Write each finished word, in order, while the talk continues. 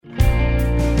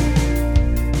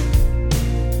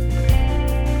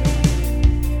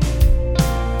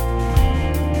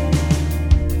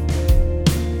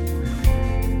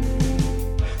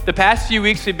The past few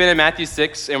weeks we've been in Matthew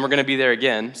 6, and we're going to be there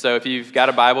again. So if you've got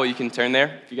a Bible, you can turn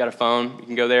there. If you've got a phone, you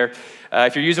can go there.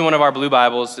 If you're using one of our blue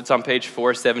Bibles, it's on page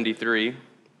 473.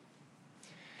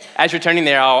 As you're turning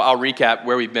there, I'll recap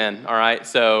where we've been, all right?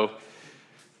 So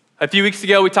a few weeks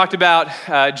ago, we talked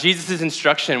about Jesus'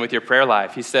 instruction with your prayer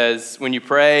life. He says, when you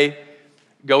pray,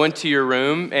 go into your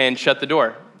room and shut the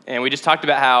door. And we just talked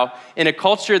about how in a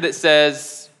culture that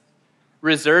says,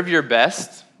 reserve your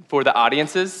best for the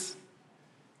audiences,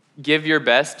 give your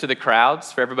best to the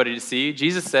crowds for everybody to see,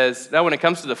 Jesus says, no, when it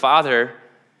comes to the Father,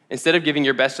 instead of giving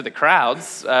your best to the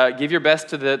crowds, give your best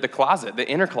to the closet, the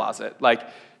inner closet. Like,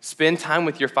 spend time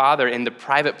with your Father in the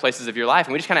private places of your life.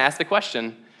 And we just kind of asked the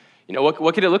question, you know,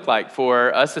 what could it look like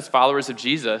for us as followers of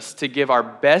Jesus to give our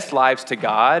best lives to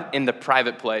God in the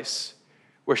private place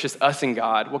where it's just us and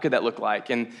God? What could that look like?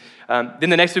 And then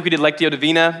the next week we did Lectio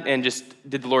Divina and just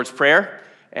did the Lord's Prayer.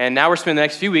 And now we're spending the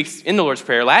next few weeks in the Lord's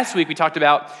Prayer. Last week we talked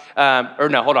about,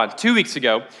 2 weeks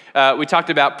ago, we talked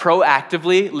about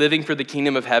proactively living for the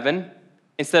kingdom of heaven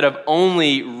instead of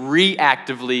only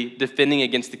reactively defending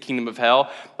against the kingdom of hell.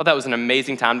 I thought that was an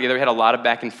amazing time together. We had a lot of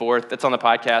back and forth. That's on the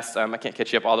podcast. I can't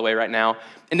catch you up all the way right now.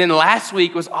 And then last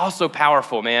week was also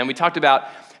powerful, man. We talked about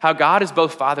how God is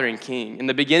both Father and King. In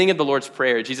the beginning of the Lord's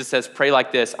Prayer, Jesus says, pray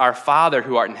like this, our Father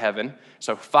who art in heaven.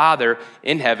 So Father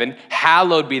in heaven,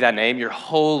 hallowed be thy name, you're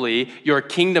holy, your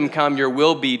kingdom come, your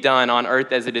will be done on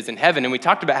earth as it is in heaven. And we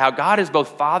talked about how God is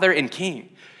both Father and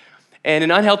King. And in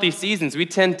unhealthy seasons, we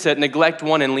tend to neglect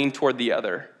one and lean toward the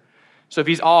other. So if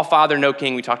he's all Father, no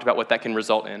King, we talked about what that can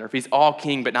result in. Or if he's all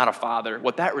King but not a Father,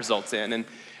 what that results in. And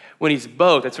when he's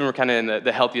both, that's when we're kind of in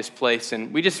the healthiest place.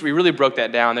 And we really broke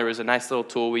that down. There was a nice little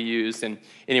tool we used. And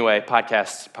anyway,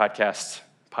 podcast,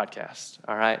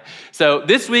 all right? So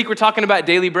this week, we're talking about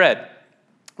daily bread.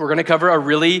 We're going to cover a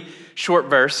really short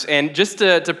verse. And just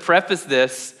to preface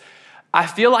this, I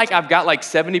feel like I've got like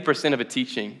 70% of a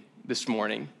teaching this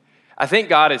morning. I think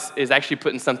God is actually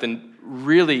putting something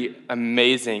really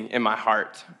amazing in my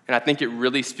heart. And I think it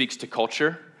really speaks to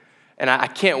culture. And I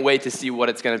can't wait to see what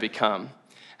it's going to become.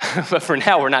 But for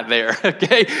now, we're not there,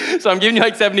 okay? So I'm giving you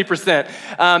like 70%.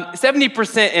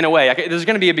 70% in a way. There's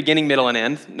going to be a beginning, middle, and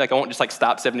end. Like I won't just like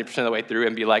stop 70% of the way through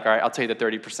and be like, all right, I'll tell you the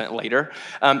 30% later.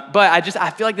 But I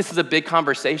feel like this is a big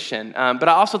conversation. But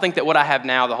I also think that what I have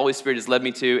now, the Holy Spirit has led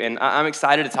me to, and I'm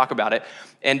excited to talk about it.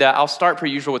 And I'll start per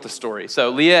usual with the story. So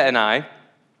Leah and I,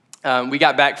 we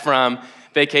got back from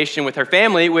vacation with her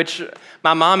family, which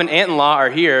my mom and aunt-in-law are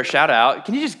here. Shout out.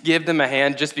 Can you just give them a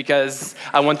hand just because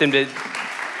I want them to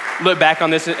look back on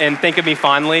this and think of me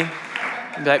fondly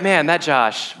and be like, man, that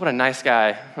Josh, what a nice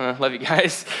guy. Love you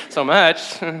guys so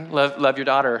much. Love your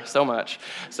daughter so much.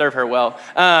 Serve her well.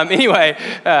 Anyway,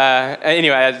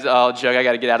 I'll joke. I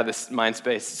got to get out of this mind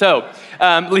space. So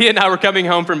Leah and I were coming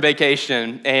home from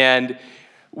vacation, and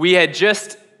we had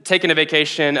just taken a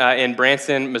vacation in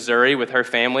Branson, Missouri with her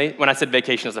family. When I said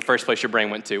vacation, it was the first place your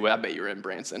brain went to. Well, I bet you were in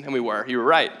Branson, and we were. You were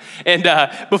right. And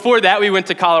before that, we went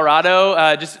to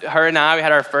Colorado. Just her and I, we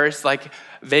had our first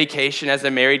vacation as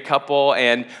a married couple.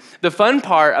 And the fun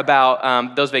part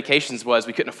about those vacations was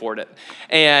we couldn't afford it.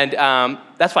 And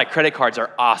that's why credit cards are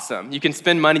awesome. You can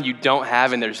spend money you don't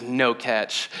have, and there's no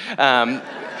catch.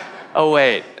 Oh,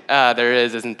 wait. There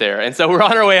is, isn't there? And so we're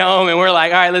on our way home, and we're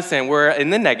like, all right, listen, we're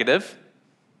in the negative.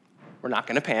 We're not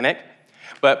going to panic.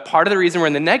 But part of the reason we're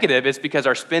in the negative is because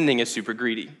our spending is super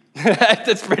greedy.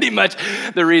 That's pretty much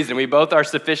the reason. We both are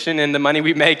sufficient in the money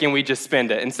we make, and we just spend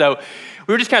it. And so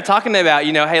we were just kind of talking about,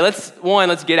 hey,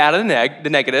 let's get out of the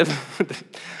negative.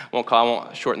 I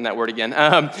won't shorten that word again.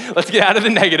 Let's get out of the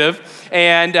negative.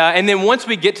 And then once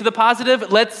we get to the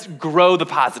positive, let's grow the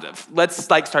positive. Let's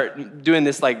start doing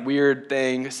this weird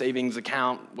thing, savings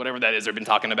account, whatever that is they've been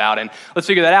talking about, and let's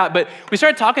figure that out. But we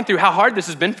started talking through how hard this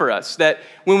has been for us, that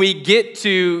when we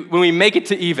make it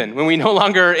to even, when we no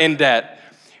longer are in debt,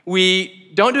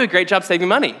 we don't do a great job saving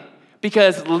money.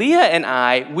 Because Leah and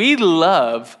I, we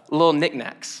love little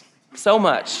knickknacks so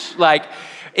much.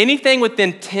 Anything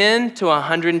within $10 to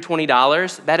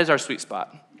 $120, that is our sweet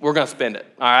spot. We're going to spend it,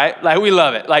 all right? We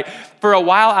love it. For a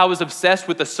while, I was obsessed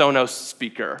with the Sonos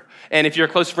speaker. And if you're a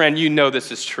close friend, you know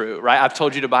this is true, right? I've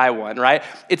told you to buy one, right?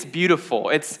 It's beautiful.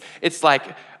 It's like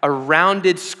a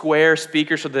rounded square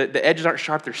speaker, so the edges aren't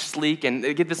sharp, they're sleek, and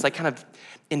they give this kind of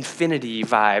infinity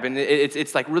vibe, and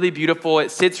it's really beautiful.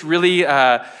 It sits really,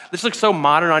 this looks so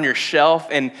modern on your shelf,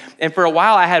 and for a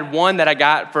while I had one that I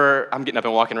got I'm getting up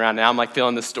and walking around now, I'm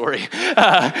feeling this story.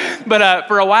 But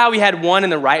for a while we had one in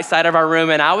the right side of our room,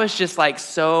 and I was just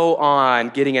so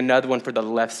on getting another one for the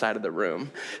left side of the room,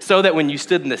 so that when you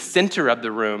stood in the center of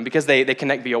the room, because they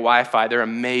connect via Wi-Fi, they're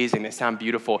amazing, they sound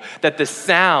beautiful, that the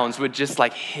sounds would just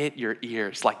hit your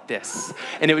ears like this.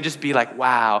 And it would just be like,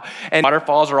 wow. And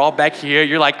waterfalls are all back here.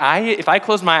 You're like, if I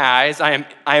close my eyes, I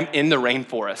am in the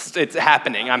rainforest. It's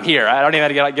happening. I'm here. I don't even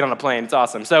have to get on a plane. It's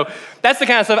awesome. So that's the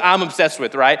kind of stuff I'm obsessed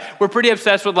with, right? We're pretty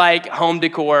obsessed with like home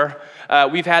decor.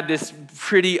 We've had this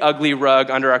pretty ugly rug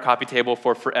under our coffee table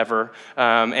for forever.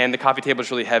 And the coffee table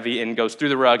is really heavy and goes through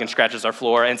the rug and scratches our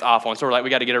floor, and it's awful. And so we're like, we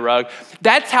got to get a rug.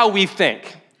 That's how we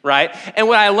think, right? And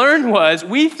what I learned was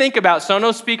we think about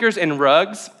Sonos speakers and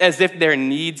rugs as if they're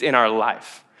needs in our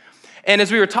life. And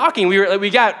as we were talking, we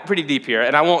got pretty deep here,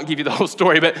 and I won't give you the whole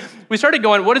story, but we started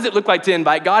going, what does it look like to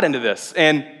invite God into this?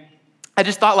 And I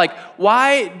just thought, like,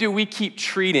 why do we keep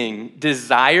treating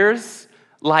desires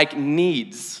like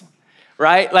needs,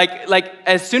 right? Like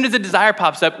as soon as a desire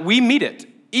pops up, we meet it.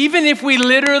 Even if we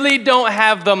literally don't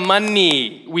have the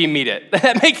money, we meet it.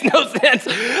 That makes no sense.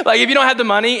 Like if you don't have the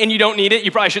money and you don't need it,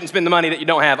 you probably shouldn't spend the money that you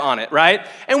don't have on it, right?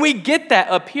 And we get that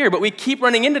up here, but we keep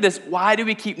running into this. Why do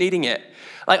we keep needing it?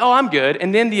 Like, oh, I'm good.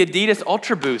 And then the Adidas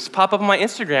Ultra Boost pop up on my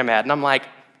Instagram ad, and I'm like,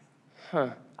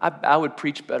 I would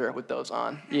preach better with those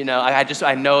on. You know,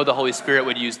 I know the Holy Spirit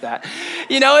would use that.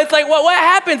 You know, it's like, what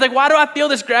happens? Like, why do I feel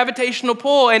this gravitational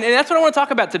pull? And that's what I want to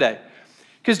talk about today.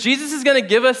 Because Jesus is going to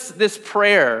give us this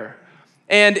prayer,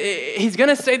 and he's going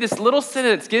to say this little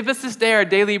sentence, give us this day our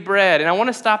daily bread. And I want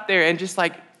to stop there and just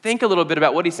like think a little bit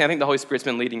about what he's saying. I think the Holy Spirit's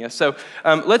been leading us. So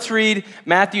let's read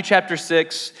Matthew chapter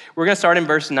 6. We're going to start in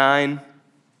verse 9,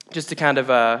 just to kind of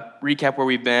recap where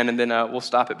we've been, and then we'll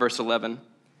stop at verse 11.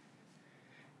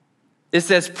 It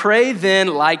says, pray then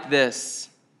like this,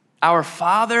 our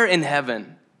Father in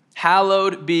heaven,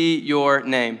 hallowed be your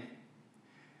name.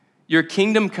 Your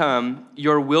kingdom come,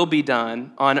 your will be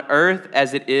done on earth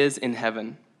as it is in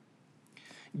heaven.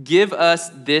 Give us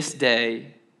this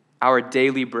day our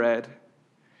daily bread.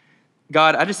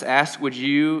 God, I just ask, would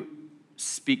you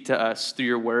speak to us through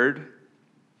your word?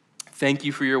 Thank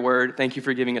you for your word. Thank you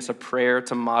for giving us a prayer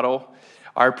to model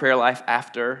our prayer life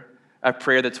after, a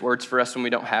prayer that's words for us when we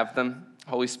don't have them.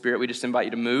 Holy Spirit, we just invite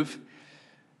you to move.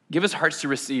 Give us hearts to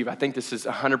receive. I think this is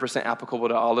 100% applicable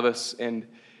to all of us, and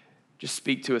just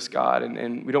speak to us, God,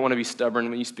 and we don't want to be stubborn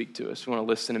when you speak to us. We want to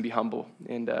listen and be humble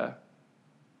and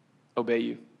obey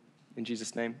you. In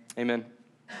Jesus' name, amen.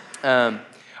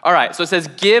 All right, so it says,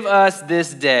 give us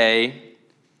this day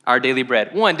our daily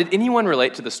bread. One, did anyone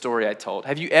relate to the story I told?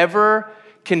 Have you ever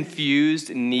confused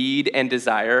need and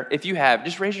desire? If you have,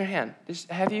 just raise your hand.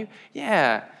 Have you?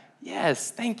 Yeah,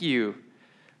 yes, thank you.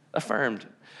 Affirmed.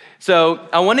 So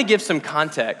I want to give some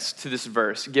context to this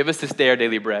verse. Give us this day our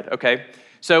daily bread, okay?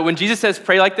 So when Jesus says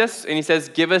pray like this, and he says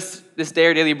give us this day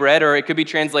our daily bread, or it could be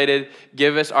translated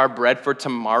give us our bread for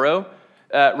tomorrow,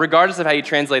 regardless of how you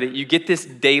translate it, you get this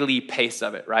daily pace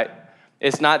of it, right?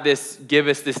 It's not this give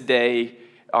us this day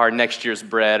our next year's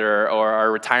bread or our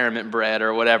retirement bread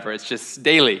or whatever. It's just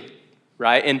daily,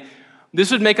 right? And this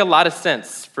would make a lot of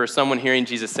sense for someone hearing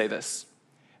Jesus say this.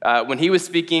 When he was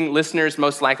speaking, listeners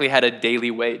most likely had a daily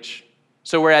wage.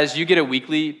 So whereas you get a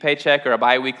weekly paycheck or a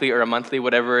bi-weekly or a monthly,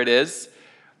 whatever it is,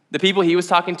 the people he was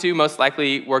talking to most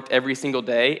likely worked every single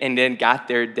day and then got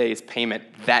their day's payment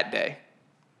that day,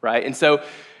 right? And so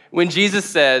when Jesus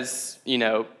says, you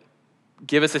know,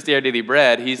 give us this day our daily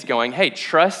bread, he's going, hey,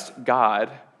 trust God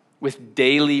with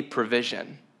daily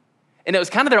provision. And it was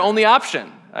kind of their only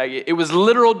option. It was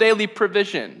literal daily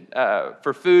provision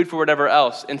for food, for whatever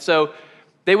else. And so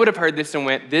they would have heard this and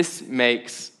went, this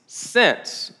makes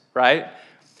sense, right?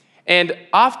 And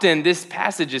often this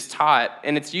passage is taught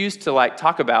and it's used to like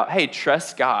talk about, hey,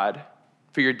 trust God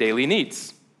for your daily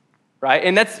needs, right?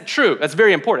 And that's true. That's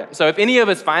very important. So if any of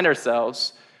us find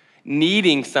ourselves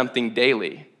needing something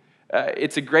daily,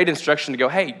 it's a great instruction to go,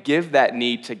 hey, give that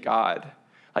need to God.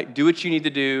 Like do what you need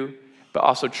to do, but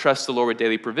also trust the Lord with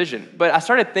daily provision. But I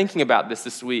started thinking about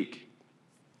this week.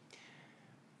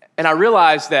 And I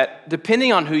realized that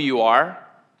depending on who you are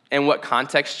and what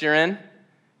context you're in,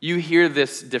 you hear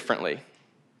this differently.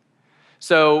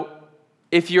 So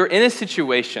if you're in a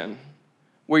situation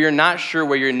where you're not sure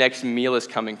where your next meal is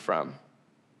coming from,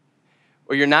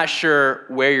 or you're not sure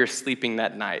where you're sleeping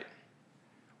that night,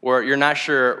 or you're not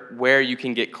sure where you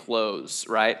can get clothes,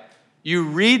 right? You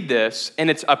read this, and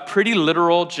it's a pretty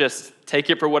literal, just take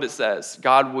it for what it says.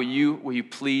 God, will you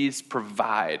please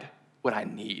provide what I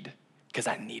need? Because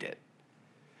I need it.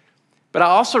 But I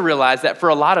also realize that for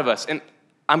a lot of us, and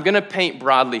I'm going to paint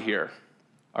broadly here,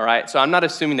 all right? So I'm not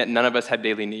assuming that none of us have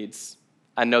daily needs.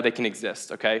 I know they can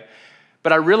exist, okay?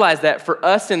 But I realize that for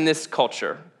us in this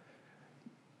culture,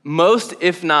 most,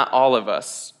 if not all of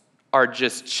us, are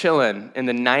just chilling in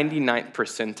the 99th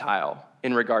percentile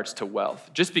in regards to wealth,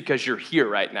 just because you're here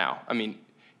right now. I mean,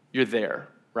 you're there,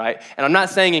 right? And I'm not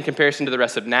saying in comparison to the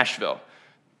rest of Nashville.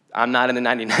 I'm not in the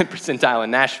 99th percentile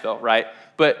in Nashville, right?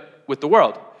 But with the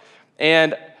world.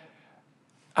 And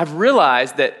I've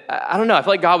realized that, I don't know, I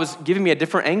feel like God was giving me a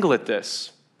different angle at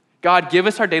this. God, give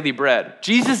us our daily bread.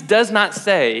 Jesus does not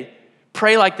say,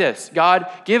 pray like this. God,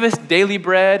 give us daily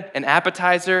bread, an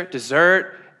appetizer,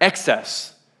 dessert,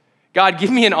 excess. God, give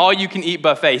me an all-you-can-eat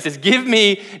buffet. He says, give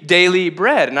me daily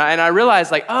bread. And I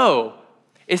realized, like, oh,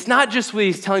 it's not just what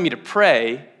he's telling me to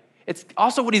pray, it's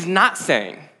also what he's not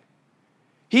saying.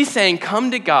 He's saying,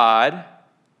 come to God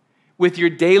with your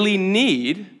daily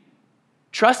need,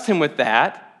 trust him with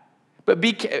that, but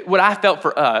what I felt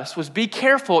for us was be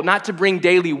careful not to bring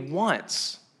daily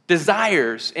wants,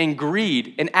 desires, and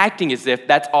greed, and acting as if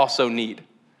that's also need,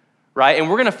 right? And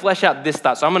we're gonna flesh out this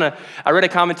thought. So I read a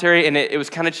commentary, and it was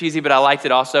kind of cheesy, but I liked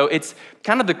it also. It's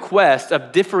kind of the quest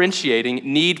of differentiating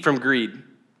need from greed,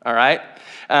 all right?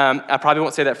 I probably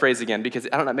won't say that phrase again because,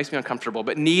 I don't know, it makes me uncomfortable,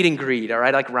 but need and greed, all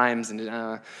right? I like rhymes,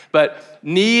 but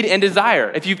need and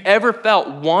desire. If you've ever felt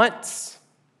wants,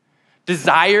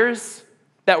 desires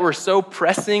that were so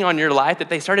pressing on your life that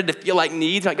they started to feel like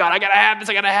needs, like, God, I gotta have this,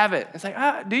 I gotta have it. It's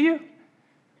like, do you?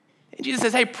 And Jesus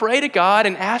says, hey, pray to God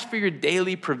and ask for your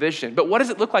daily provision. But what does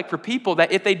it look like for people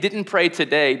that if they didn't pray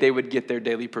today, they would get their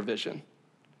daily provision?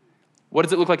 What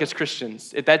does it look like as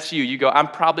Christians? If that's you, you go, I'm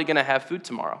probably gonna have food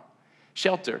tomorrow.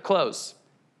 Shelter, clothes.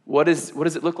 What does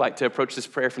it look like to approach this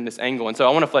prayer from this angle? And so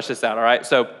I wanna flesh this out, all right?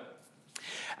 So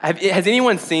has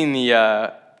anyone seen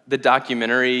the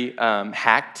documentary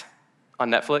Hacked on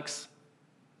Netflix?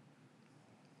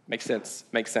 Makes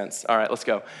sense. All right, let's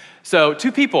go. So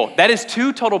 2 people, that is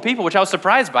 2 total people, which I was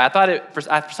surprised by. I thought for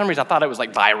some reason, I thought it was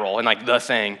like viral and like the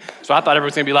thing. So I thought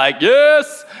everyone's gonna be like,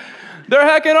 yes, they're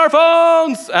hacking our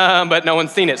phones, but no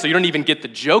one's seen it, so you don't even get the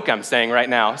joke I'm saying right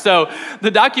now. So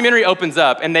the documentary opens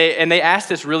up, and they asked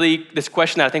this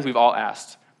question that I think we've all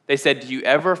asked. They said, do you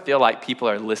ever feel like people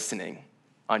are listening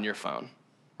on your phone,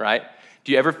 right?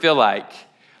 Do you ever feel like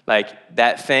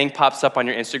that thing pops up on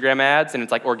your Instagram ads and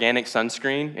it's like organic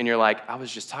sunscreen and you're like, I was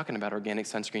just talking about organic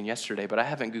sunscreen yesterday, but I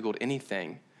haven't Googled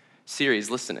anything. Siri's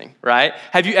listening, right?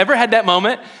 Have you ever had that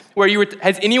moment where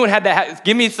has anyone had that?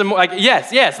 Give me some, like,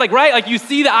 yes, like, right? Like you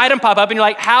see the item pop up and you're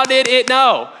like, how did it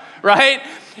know, right?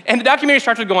 And the documentary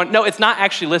starts with going, no, it's not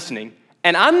actually listening.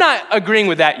 And I'm not agreeing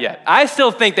with that yet. I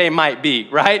still think they might be,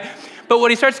 right? But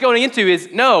what he starts going into is,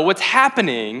 no, what's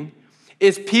happening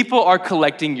is people are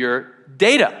collecting your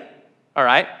data, all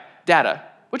right? Data.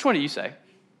 Which one do you say?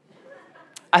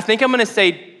 I think I'm gonna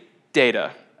say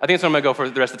data. I think that's what I'm gonna go for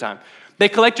the rest of the time. They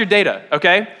collect your data,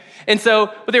 okay? And so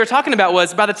what they were talking about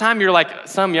was by the time you're like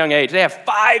some young age, they have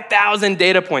 5,000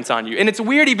 data points on you. And it's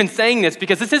weird even saying this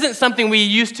because this isn't something we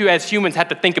used to as humans have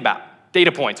to think about,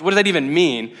 data points. What does that even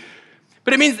mean?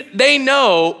 But it means they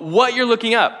know what you're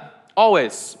looking up.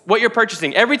 Always, what you're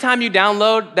purchasing. Every time you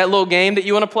download that little game that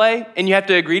you want to play and you have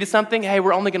to agree to something, hey,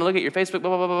 we're only going to look at your Facebook, blah,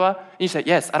 blah, blah, blah, blah. And you say,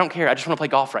 yes, I don't care. I just want to play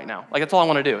golf right now. Like, that's all I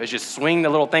want to do is just swing the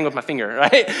little thing with my finger,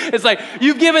 right? It's like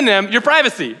you've given them your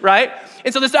privacy, right?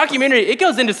 And so this documentary, it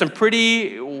goes into some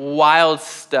pretty wild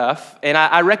stuff, and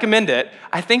I recommend it.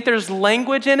 I think there's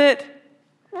language in it,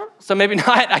 so maybe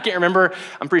not. I can't remember.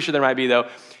 I'm pretty sure there might be, though.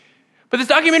 But this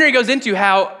documentary goes into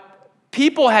how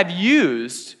people have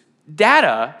used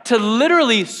data to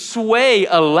literally sway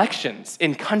elections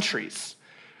in countries.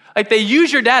 Like they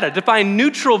use your data to find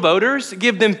neutral voters,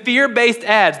 give them fear-based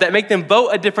ads that make them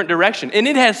vote a different direction. And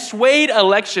it has swayed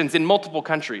elections in multiple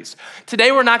countries.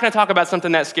 Today, we're not gonna talk about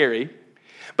something that scary,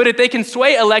 but if they can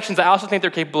sway elections, I also think they're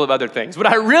capable of other things. What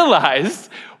I realized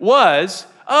was,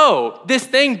 this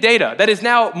thing, data, that is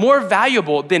now more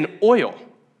valuable than oil,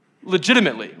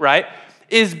 legitimately, right,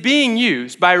 is being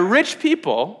used by rich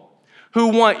people who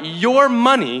want your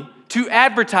money to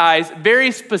advertise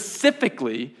very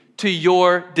specifically to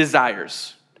your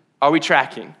desires. Are we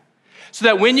tracking? So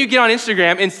that when you get on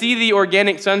Instagram and see the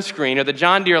organic sunscreen or the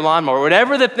John Deere lawnmower, or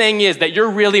whatever the thing is that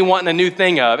you're really wanting a new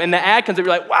thing of, and the ad comes up,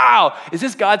 you're like, wow, is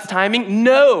this God's timing?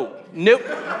 No.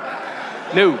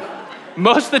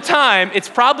 Most of the time, it's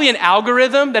probably an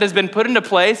algorithm that has been put into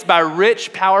place by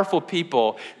rich, powerful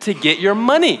people to get your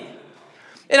money.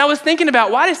 And I was thinking about,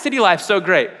 why is city life so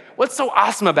great? What's so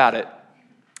awesome about it?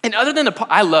 And other than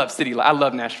I love city life. I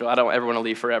love Nashville. I don't ever want to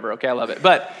leave forever, okay? I love it.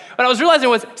 But what I was realizing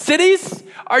was cities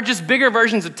are just bigger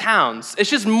versions of towns. It's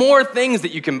just more things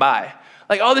that you can buy.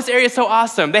 Like, this area is so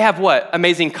awesome. They have what?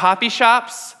 Amazing coffee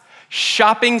shops,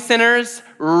 shopping centers,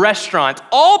 restaurants.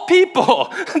 All people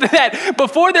that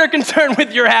before they're concerned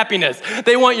with your happiness,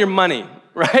 they want your money,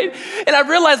 right? And I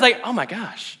realized, like, oh my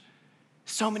gosh,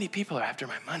 so many people are after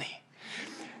my money.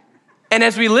 And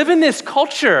as we live in this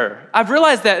culture, I've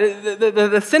realized that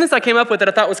the sentence I came up with that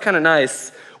I thought was kind of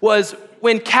nice was,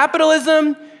 when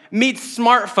capitalism meets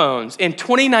smartphones in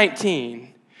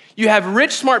 2019, you have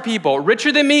rich, smart people,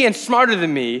 richer than me and smarter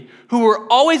than me, who are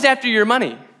always after your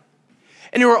money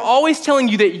and who are always telling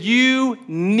you that you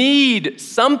need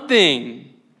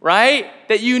something, right?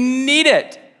 That you need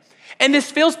it. And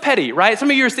this feels petty, right? Some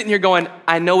of you are sitting here going,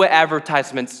 I know what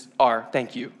advertisements are,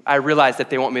 thank you. I realize that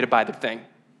they want me to buy the thing.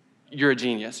 You're a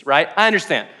genius, right? I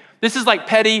understand. This is like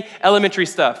petty, elementary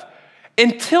stuff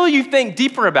until you think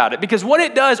deeper about it, because what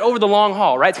it does over the long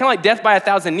haul, right? It's kind of like death by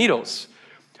 1,000 needles.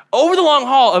 Over the long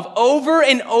haul of over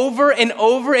and over and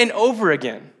over and over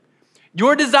again,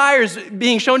 your desires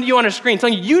being shown to you on a screen,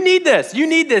 telling you, you need this, you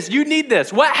need this, you need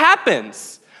this. What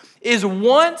happens is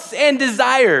wants and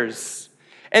desires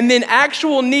and then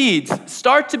actual needs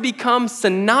start to become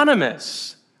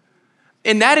synonymous.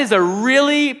 And that is a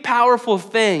really powerful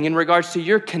thing in regards to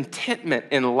your contentment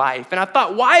in life. And I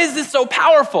thought, why is this so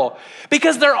powerful?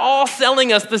 Because they're all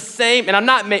selling us the same, and I'm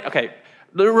not, okay,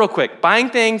 real quick,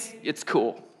 buying things, it's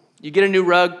cool. You get a new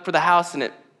rug for the house and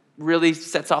it really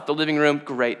sets off the living room,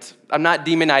 great. I'm not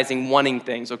demonizing wanting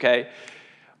things, okay?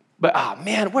 But, oh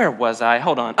man, where was I?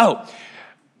 Hold on. Oh,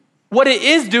 what it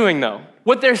is doing though,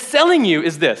 what they're selling you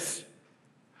is this.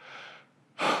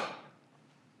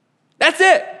 That's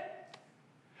it.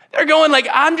 They're going like,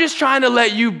 I'm just trying to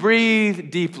let you breathe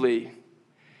deeply.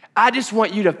 I just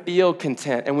want you to feel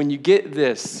content. And when you get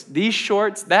this, these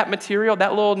shorts, that material,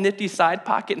 that little nifty side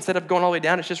pocket, instead of going all the way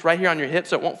down, it's just right here on your hip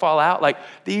so it won't fall out. Like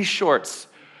these shorts,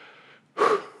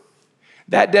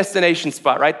 that destination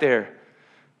spot right there.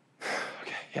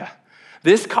 Okay, yeah.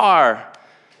 This car,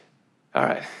 all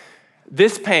right.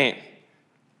 This paint,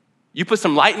 you put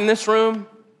some light in this room,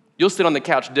 you'll sit on the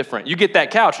couch different. You get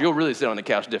that couch, you'll really sit on the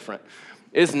couch different.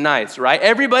 It's nice, right?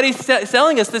 Everybody's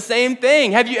selling us the same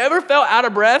thing. Have you ever felt out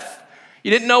of breath?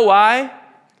 You didn't know why?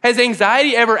 Has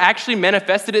anxiety ever actually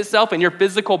manifested itself in your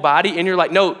physical body and you're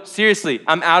like, no, seriously,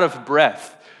 I'm out of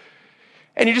breath.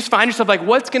 And you just find yourself like,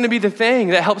 what's gonna be the thing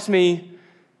that helps me?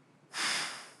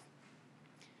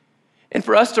 And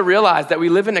for us to realize that we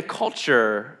live in a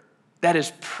culture that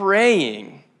is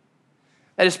preying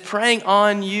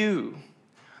on you,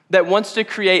 that wants to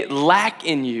create lack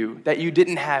in you that you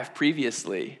didn't have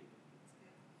previously,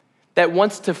 that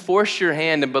wants to force your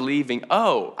hand in believing,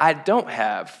 oh, I don't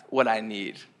have what I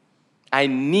need. I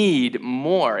need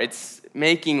more. It's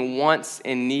making wants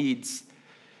and needs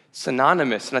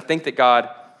synonymous. And I think that God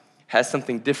has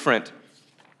something different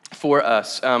for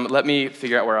us. Let me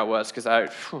figure out where I was, because sorry,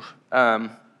 I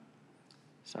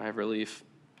have relief.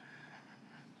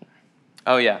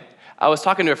 Oh yeah, I was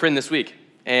talking to a friend this week,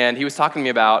 and he was talking to me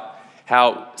about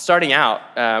how starting out,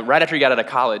 right after he got out of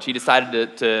college, he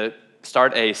decided to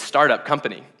start a startup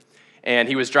company. And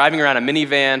he was driving around a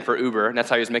minivan for Uber, and that's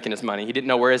how he was making his money. He didn't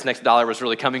know where his next dollar was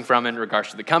really coming from in regards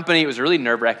to the company. It was a really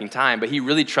nerve-wracking time, but he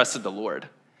really trusted the Lord.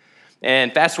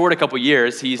 And fast forward a couple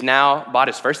years, he's now bought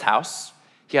his first house.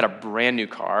 He had a brand new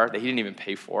car that he didn't even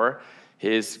pay for.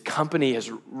 His company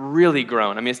has really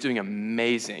grown. I mean, it's doing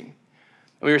amazing.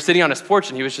 And we were sitting on his porch,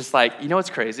 and he was just like, you know what's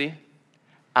crazy?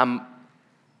 I'm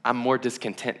more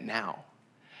discontent now.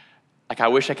 Like, I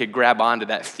wish I could grab onto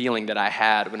that feeling that I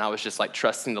had when I was just like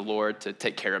trusting the Lord to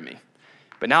take care of me.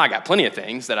 But now I got plenty of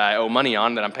things that I owe money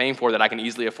on that I'm paying for that I can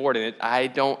easily afford, and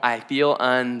I feel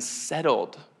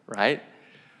unsettled, right?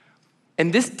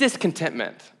 And this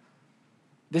discontentment,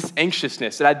 this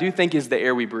anxiousness that I do think is the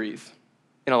air we breathe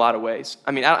in a lot of ways.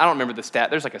 I mean, I don't remember the stat.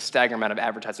 There's like a staggering amount of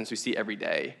advertisements we see every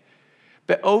day.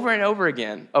 But over and over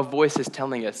again, a voice is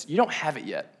telling us, you don't have it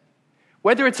yet.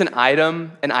 Whether it's an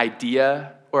item, an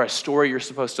idea, or a story you're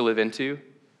supposed to live into,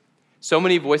 so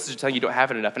many voices are telling you don't have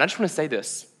it enough. And I just want to say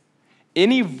this.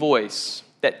 Any voice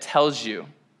that tells you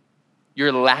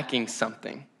you're lacking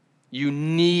something, you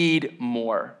need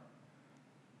more,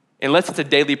 unless it's a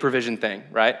daily provision thing,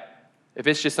 right? If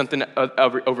it's just something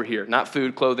over here, not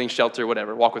food, clothing, shelter,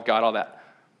 whatever, walk with God, all that.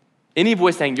 Any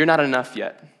voice saying you're not enough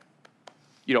yet,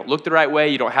 you don't look the right way,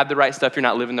 you don't have the right stuff, you're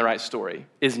not living the right story,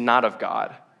 is not of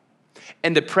God.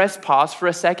 And to press pause for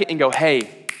a second and go,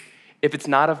 hey, if it's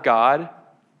not of God,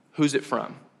 who's it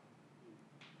from?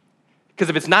 Because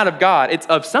if it's not of God, it's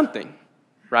of something,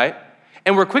 right?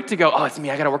 And we're quick to go, oh, it's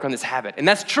me, I gotta work on this habit. And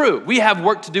that's true. We have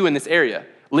work to do in this area.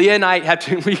 Leah and I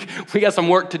we got some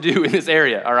work to do in this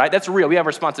area, all right? That's real, we have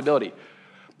responsibility.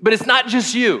 But it's not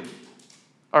just you,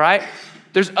 all right?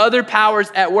 There's other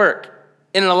powers at work.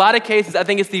 And in a lot of cases, I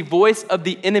think it's the voice of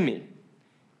the enemy.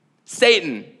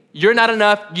 Satan, you're not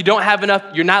enough, you don't have enough,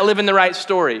 you're not living the right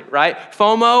story, right?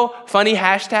 FOMO, funny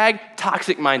hashtag,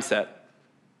 toxic mindset.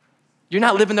 you're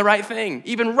not living the right thing.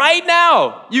 Even right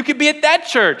now, you could be at that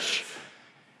church.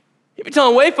 You'd be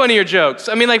telling way funnier jokes.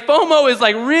 I mean, like FOMO is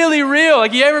like really real.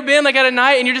 Like you ever been like at a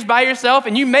night and you're just by yourself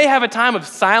and you may have a time of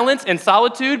silence and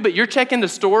solitude, but you're checking the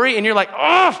story and you're like,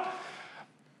 oh,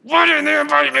 why didn't they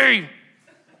invite me?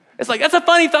 It's like, that's a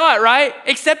funny thought, right?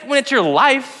 Except when it's your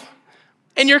life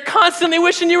and you're constantly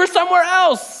wishing you were somewhere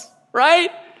else, right?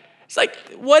 It's like,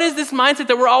 what is this mindset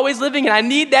that we're always living in? I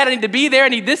need that, I need to be there, I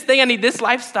need this thing, I need this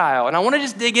lifestyle. And I want to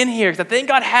just dig in here because I think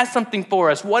God has something for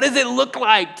us. What does it look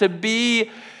like to be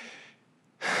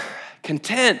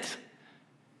content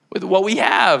with what we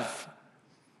have,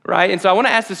 right? And so I want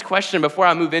to ask this question before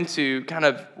I move into kind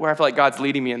of where I feel like God's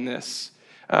leading me in this.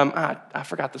 I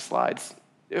forgot the slides.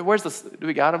 Where's the, do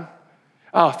we got them?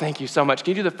 Oh, thank you so much.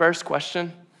 Can you do the first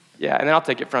question? Yeah, and then I'll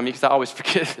take it from you because I always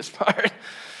forget this part.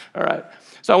 All right.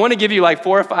 So I want to give you like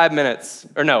 4 or 5 minutes,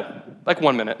 or no, like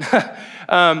 1 minute.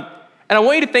 And I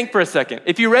want you to think for a second.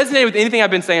 If you resonate with anything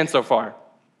I've been saying so far,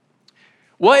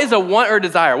 what is a want or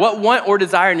desire? What want or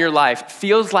desire in your life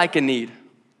feels like a need?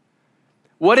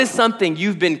 What is something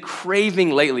you've been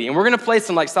craving lately? And we're going to play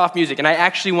some like soft music, and I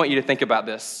actually want you to think about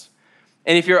this.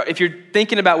 And if you're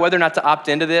thinking about whether or not to opt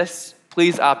into this,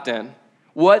 please opt in.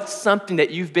 What's something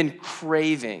that you've been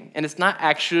craving? And it's not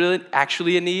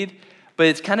actually a need, but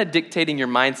it's kind of dictating your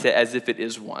mindset as if it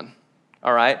is one,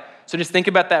 all right? So just think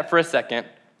about that for a second,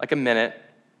 like a minute.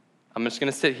 I'm just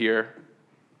going to sit here,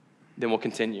 then we'll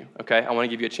continue, okay? I want to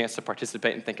give you a chance to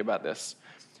participate and think about this.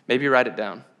 Maybe write it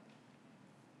down.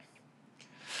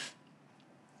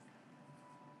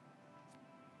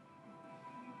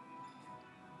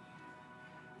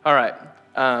 All right.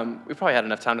 We probably had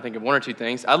enough time to think of 1 or 2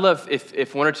 things. I'd love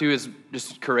if 1 or 2 is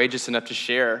just courageous enough to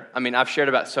share. I mean, I've shared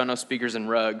about Sonos speakers and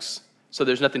rugs, so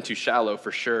there's nothing too shallow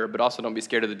for sure, but also don't be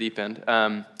scared of the deep end.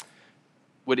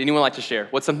 Would anyone like to share?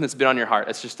 What's something that's been on your heart?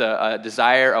 It's just a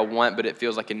desire, a want, but it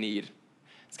feels like a need.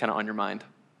 It's kind of on your mind.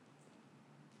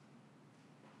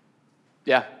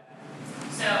 Yeah.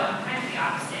 So I'm kind of the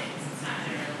opposite because it's not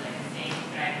generally like a thing,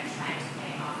 but I've been trying to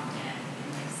pay off debt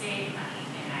and like save money,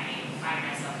 and I find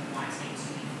myself wanting to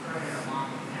be further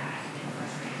along with that and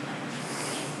frustrated, like I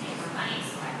need to make more money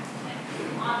so I can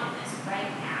move along in this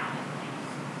right now.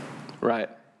 Right.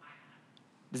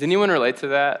 Does anyone relate to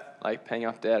that? Like paying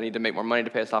off debt, I need to make more money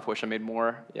to pay this off, wish I made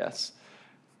more. Yes.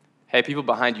 Hey, people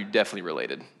behind you definitely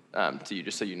related to you,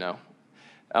 just so you know.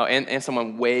 Oh, and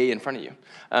someone way in front of you.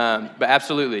 But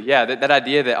absolutely, yeah, that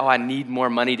idea that, I need more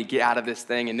money to get out of this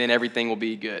thing and then everything will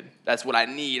be good. That's what I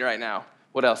need right now.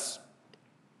 What else?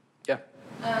 Yeah.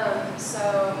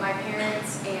 So my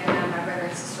parents and my brother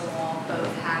and sister-in-law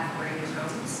both have brand new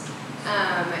homes.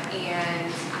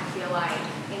 And I feel like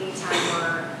anytime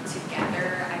we're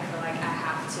together, I feel like I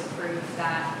have to prove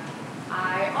that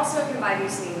I also can buy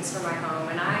these things for my home,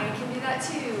 and I can do that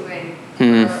too. And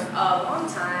for a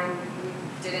long time, we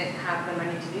didn't have the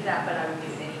money to do that, but I would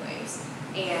do it anyways.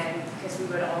 And because we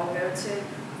would all go to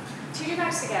TJ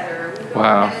Maxx together, we would go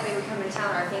together, they would come into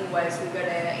town. Our thing was we go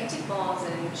to antique malls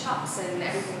and shops and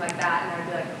everything like that, and I'd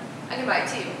be like, I can buy it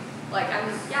too. Like,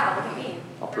 look at me.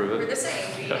 I'll prove it. We're the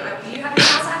same. You have a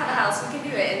house, I have a house, we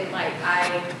can do it. And like,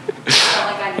 I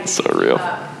felt like I needed to keep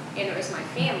up. And it was my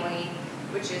family,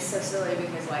 which is so silly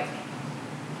because like,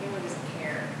 family doesn't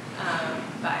care.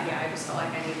 But yeah, I just felt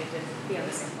like I needed to be on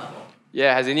the same level.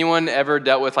 Yeah, has anyone ever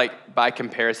dealt with like, by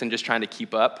comparison, just trying to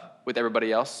keep up with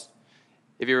everybody else?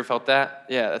 Have you ever felt that?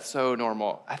 Yeah, that's so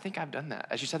normal. I think I've done that.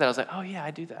 As you said that, I was like, oh yeah,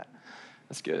 I do that.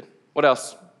 That's good. What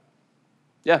else?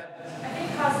 Yeah. I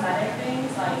think cosmetic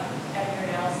things like getting your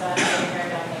nails done, getting your hair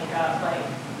done, makeup, like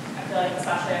I feel like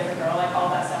especially as a girl, like all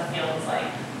that stuff feels like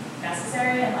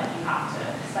necessary and like you have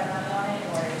to spend money on it in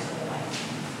order to like,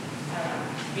 I don't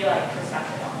know, be like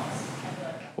respected almost. I feel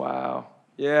like. Wow.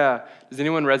 Yeah. Does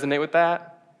anyone resonate with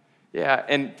that? Yeah.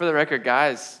 And for the record,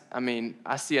 guys, I mean,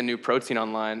 I see a new protein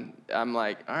online. I'm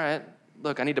like, all right,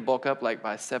 look, I need to bulk up like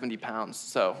by 70 pounds.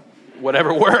 So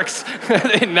whatever works.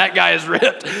 And that guy is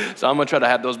ripped. So I'm going to try to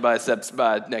have those biceps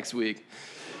by next week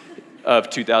of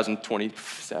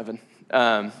 2027.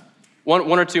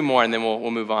 One or 2 more, and then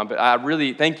we'll move on. But I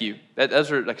really thank you.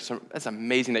 That's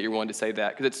amazing that you're willing to say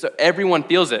that, because it's so, everyone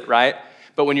feels it, right?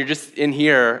 But when you're just in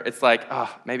here, it's like,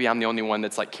 maybe I'm the only one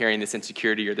that's like carrying this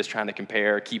insecurity or this trying to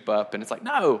compare, keep up. And it's like,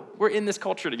 no, we're in this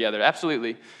culture together.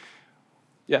 Absolutely.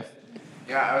 Yeah.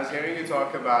 Yeah, I was hearing you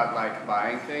talk about like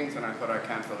buying things, and I thought I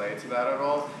can't relate to that at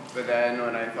all. But then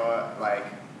when I thought like,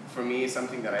 for me,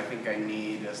 something that I think I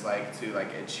need is like to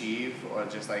like achieve, or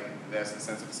just like there's a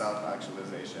sense of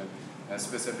self-actualization, and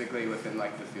specifically within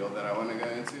like the field that I want to go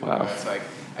into. Wow. It's like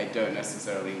I don't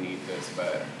necessarily need this,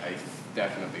 but I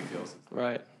definitely feel.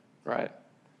 Right.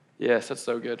 Yes, that's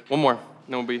so good. One more, and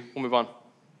then we'll move on.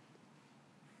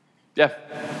 Yeah.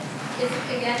 It's,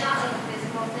 again, not like a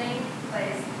physical thing, but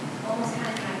it's almost kind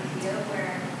of an idea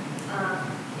where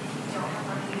if you don't have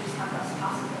money, you just have less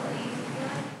possibilities, I feel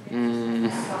like.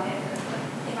 Just go ahead and like,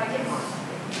 if I did want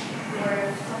something, or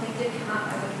if something did come up,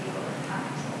 I wouldn't be able to have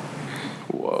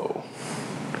control. Whoa.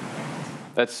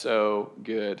 That's so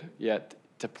good. Yeah,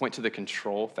 to point to the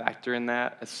control factor in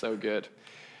that's so good.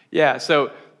 Yeah,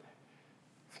 so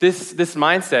this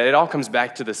mindset, it all comes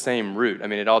back to the same root. I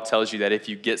mean, it all tells you that if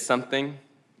you get something,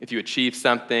 if you achieve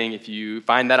something, if you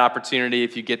find that opportunity,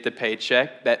 if you get the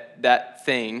paycheck, that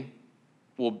thing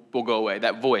will go away.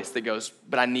 That voice that goes,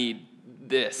 but I need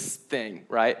this thing,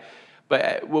 right?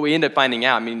 But what we end up finding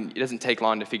out, I mean, it doesn't take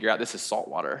long to figure out this is salt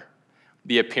water.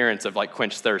 The appearance of like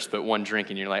quench thirst, but one drink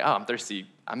and you're like, oh, I'm thirsty.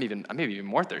 I'm maybe even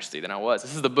more thirsty than I was.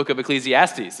 This is the book of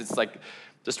Ecclesiastes. It's like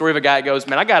the story of a guy that goes,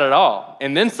 man, I got it all,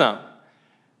 and then some.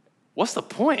 What's the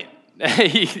point?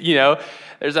 You know,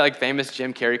 there's that like famous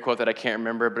Jim Carrey quote that I can't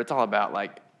remember, but it's all about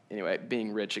like, anyway,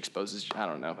 being rich exposes, I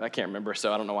don't know. I can't remember,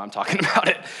 so I don't know why I'm talking about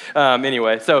it.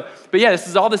 Anyway, but yeah, this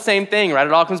is all the same thing, right?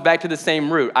 It all comes back to the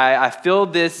same root. I feel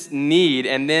this need,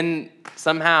 and then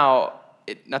somehow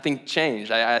nothing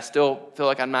changed. I still feel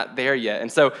like I'm not there yet.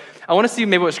 And so I want to see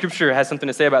maybe what Scripture has something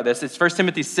to say about this. It's 1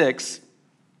 Timothy 6,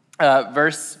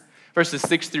 verses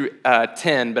 6 through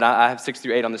 10, but I have 6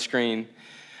 through 8 on the screen.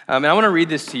 And I want to read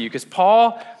this to you because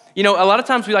Paul, you know, a lot of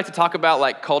times we like to talk about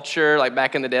like culture, like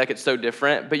back in the day, like it's so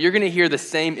different, but you're going to hear the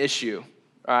same issue,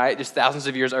 all right, just thousands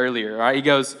of years earlier, all right? He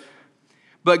goes,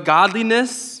 but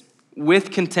godliness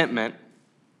with contentment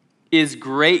is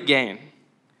great gain.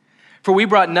 For we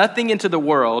brought nothing into the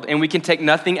world, and we can take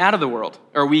nothing out of the world,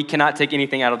 or we cannot take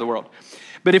anything out of the world.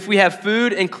 But if we have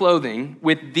food and clothing,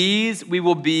 with these we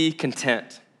will be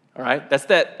content, all right?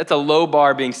 That's a low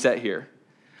bar being set here.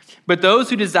 But those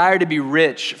who desire to be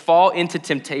rich fall into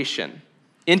temptation,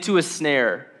 into a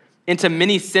snare, into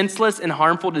many senseless and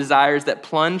harmful desires that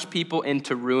plunge people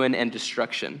into ruin and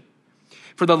destruction.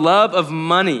 For the love of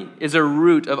money is a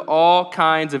root of all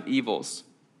kinds of evils.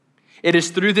 It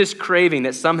is through this craving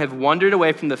that some have wandered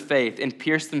away from the faith and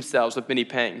pierced themselves with many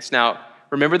pangs. Now,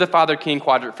 remember the father-king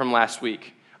quadrant from last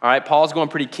week. All right, Paul's going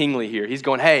pretty kingly here. He's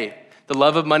going, hey, the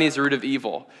love of money is the root of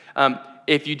evil.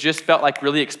 If you just felt like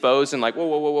really exposed and like,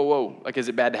 whoa, like, is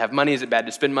it bad to have money? Is it bad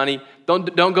to spend money?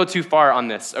 Don't go too far on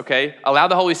this, okay? Allow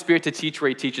the Holy Spirit to teach where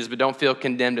he teaches, but don't feel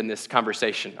condemned in this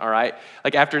conversation, all right?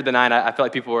 Like after the night, I feel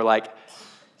like people were like,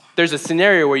 there's a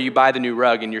scenario where you buy the new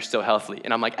rug and you're still healthy.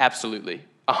 And I'm like, absolutely,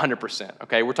 100%,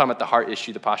 okay? We're talking about the heart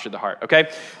issue, the posture of the heart,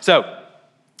 okay? So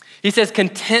he says,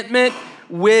 contentment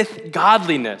with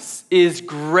godliness is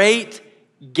great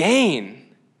gain.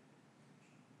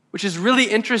 Which is really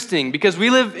interesting because we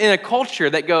live in a culture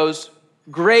that goes,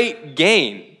 great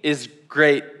gain is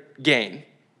great gain.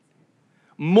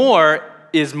 More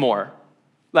is more.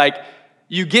 Like,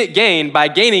 you get gain by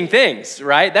gaining things,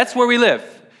 right? That's where we live.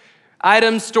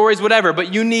 Items, stories, whatever,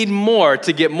 but you need more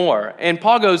to get more. And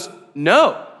Paul goes,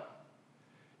 no,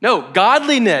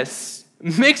 godliness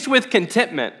mixed with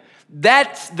contentment,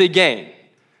 that's the gain.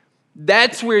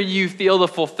 That's where you feel the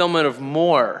fulfillment of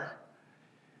more.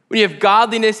 When you have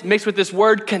godliness mixed with this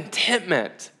word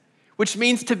contentment, which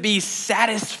means to be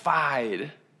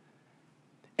satisfied.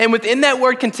 And within that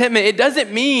word contentment, it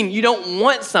doesn't mean you don't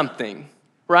want something,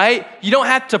 right? You don't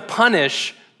have to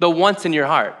punish the wants in your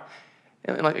heart,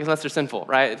 unless they're sinful,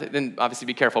 right? Then obviously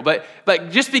be careful. But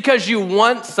just because you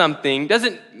want something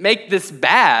doesn't make this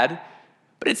bad,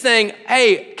 but it's saying,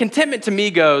 hey, contentment to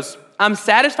me goes, I'm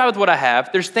satisfied with what I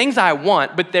have. There's things I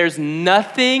want, but there's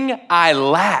nothing I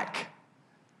lack.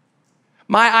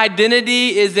 My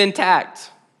identity is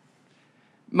intact.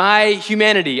 My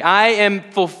humanity, I am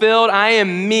fulfilled, I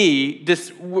am me,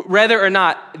 whether or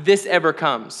not this ever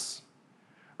comes,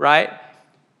 right?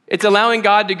 It's allowing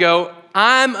God to go,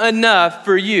 I'm enough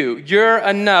for you. You're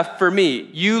enough for me.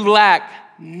 You lack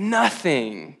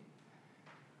nothing.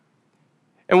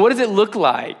 And what does it look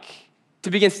like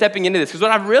to begin stepping into this? Because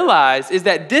what I've realized is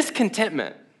that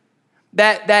discontentment,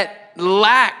 that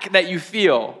lack that you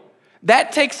feel,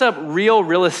 that takes up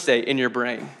real estate in your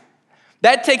brain.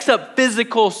 That takes up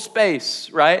physical space,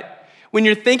 right? When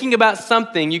you're thinking about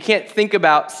something, you can't think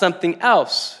about something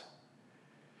else.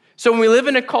 So when we live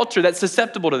in a culture that's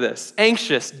susceptible to this,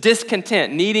 anxious,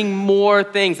 discontent, needing more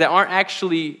things that aren't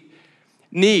actually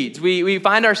needs, we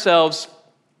find ourselves,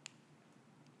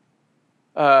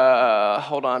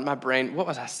 hold on, my brain, what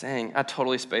was I saying? I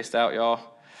totally spaced out, y'all.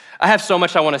 I have so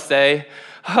much I want to say.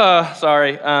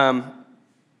 Sorry.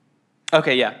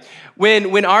 Okay, yeah.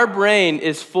 When our brain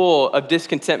is full of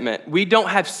discontentment, we don't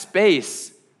have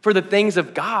space for the things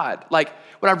of God. Like,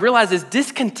 what I've realized is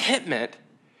discontentment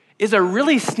is a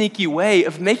really sneaky way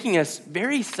of making us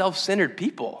very self-centered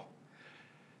people,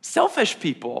 selfish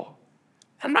people.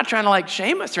 I'm not trying to like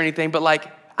shame us or anything, but like,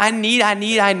 I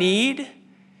need.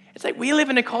 It's like we live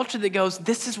in a culture that goes,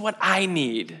 this is what I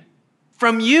need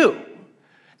from you.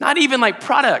 Not even like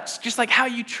products, just like how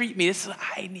you treat me. This is,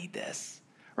 I need this,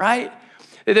 right?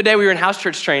 The other day we were in house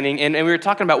church training and we were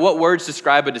talking about what words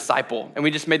describe a disciple. And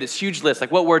we just made this huge list,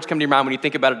 like what words come to your mind when you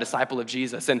think about a disciple of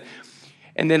Jesus? And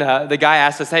then the guy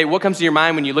asked us, hey, what comes to your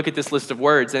mind when you look at this list of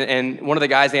words? And one of the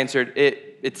guys answered,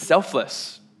 it's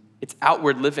selfless. It's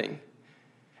outward living.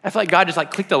 I feel like God just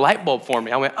like clicked a light bulb for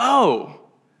me. I went, oh,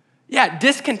 yeah,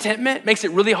 discontentment makes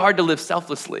it really hard to live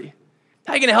selflessly.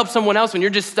 How are you gonna help someone else when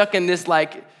you're just stuck in this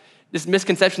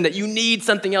misconception that you need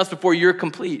something else before you're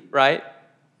complete, right?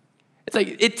 It's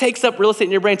like it takes up real estate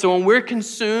in your brain. So when we're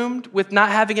consumed with not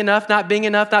having enough, not being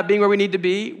where we need to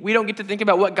be, we don't get to think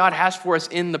about what God has for us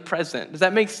in the present. Does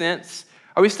that make sense?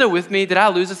 Are we still with me? Did I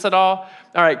lose us at all?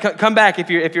 All right, come back if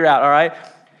you're out, all right?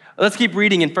 Let's keep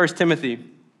reading in 1 Timothy.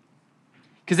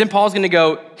 Because then Paul's going to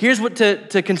go, here's what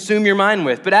to consume your mind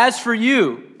with. But as for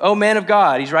you, O man of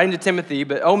God, he's writing to Timothy,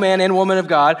 but O man and woman of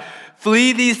God,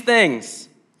 flee these things.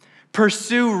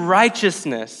 Pursue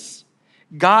righteousness,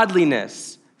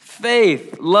 godliness,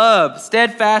 faith, love,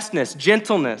 steadfastness,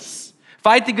 gentleness.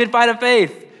 Fight the good fight of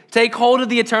faith. Take hold of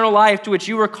the eternal life to which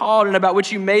you were called and about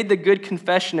which you made the good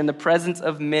confession in the presence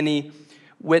of many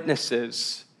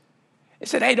witnesses. It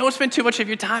said, hey, don't spend too much of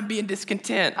your time being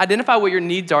discontent. Identify what your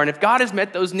needs are, and if God has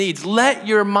met those needs, let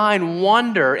your mind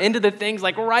wander into the things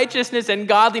like righteousness and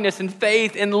godliness and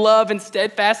faith and love and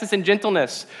steadfastness and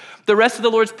gentleness. The rest of the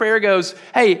Lord's Prayer goes,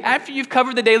 hey, after you've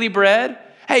covered the daily bread,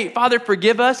 hey, Father,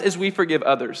 forgive us as we forgive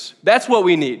others. That's what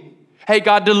we need. Hey,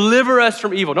 God, deliver us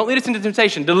from evil. Don't lead us into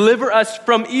temptation. Deliver us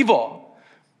from evil.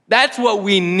 That's what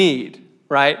we need,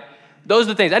 right? Those are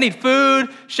the things. I need food,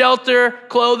 shelter,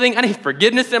 clothing. I need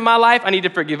forgiveness in my life. I need to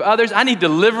forgive others. I need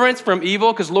deliverance from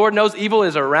evil because Lord knows evil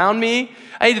is around me.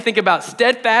 I need to think about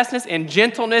steadfastness and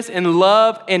gentleness and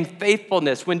love and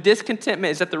faithfulness. When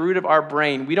discontentment is at the root of our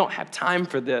brain, we don't have time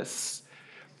for this.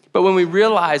 But when we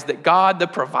realize that God, the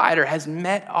provider, has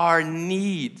met our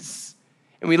needs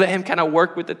and we let him kind of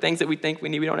work with the things that we think we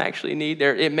need, we don't actually need,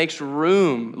 it makes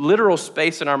room, literal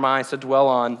space in our minds to dwell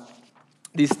on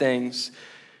these things.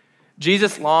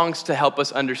 Jesus longs to help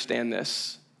us understand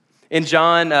this. In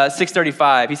John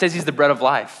 6:35, he says he's the bread of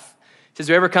life. He says,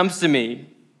 whoever comes to me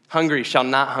hungry shall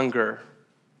not hunger.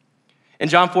 In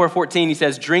John 4:14, he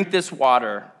says, drink this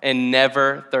water and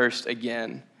never thirst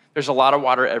again. There's a lot of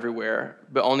water everywhere,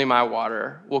 but only my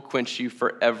water will quench you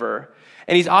forever.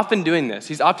 And he's often doing this.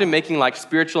 He's often making like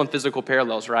spiritual and physical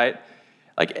parallels, right?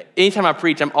 Like anytime I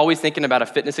preach, I'm always thinking about a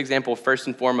fitness example first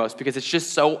and foremost because it's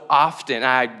just so often,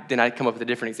 then I come up with a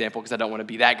different example because I don't want to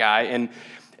be that guy.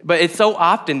 But it's so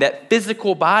often that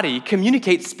physical body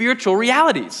communicates spiritual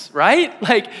realities, right?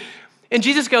 Like, and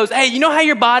Jesus goes, hey, you know how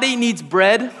your body needs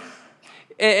bread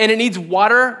and it needs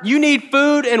water? You need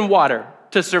food and water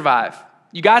to survive.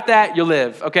 You got that, you'll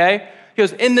live, okay? He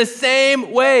goes, in the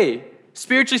same way,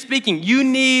 spiritually speaking, you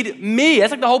need me.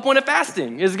 That's like the whole point of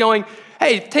fasting is going,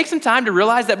 hey, take some time to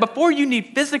realize that before you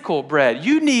need physical bread,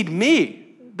 you need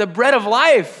me, the bread of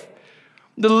life,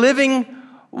 the living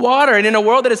water. And in a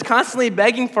world that is constantly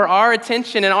begging for our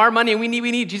attention and our money, we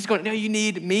need, Jesus going, no, you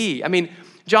need me. I mean,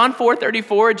 John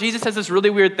 4:34, Jesus says this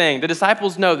really weird thing. The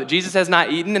disciples know that Jesus has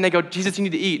not eaten, and they go, Jesus, you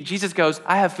need to eat. Jesus goes,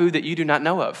 I have food that you do not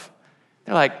know of.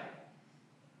 They're like,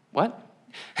 what?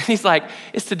 And he's like,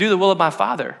 it's to do the will of my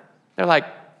Father. They're like,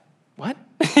 what?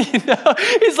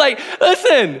 He's like,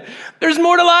 listen, there's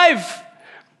more to life.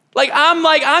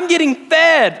 I'm getting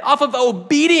fed off of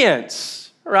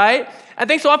obedience, right? I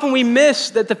think so often we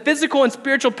miss that the physical and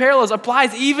spiritual parallels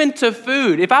applies even to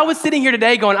food. If I was sitting here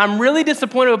today going, I'm really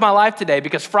disappointed with my life today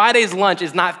because Friday's lunch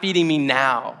is not feeding me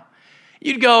now,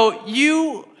 you'd go,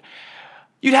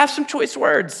 you'd have some choice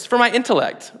words for my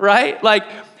intellect, right?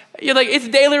 It's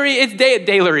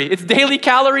daily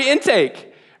calorie intake.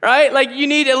 Right? Like you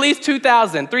need at least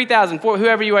 2,000, 3,000, 4,000,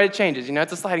 whoever you are, it changes.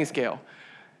 It's a sliding scale.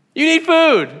 You need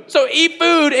food. So eat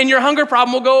food and your hunger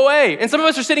problem will go away. And some of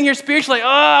us are sitting here spiritually like,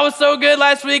 I was so good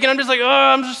last week. And I'm just like,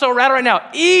 I'm just so rattled right now.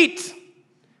 Eat.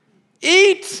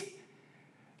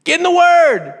 Get in the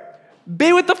Word.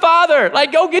 Be with the Father.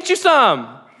 Go get you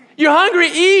some. You're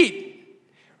hungry, eat.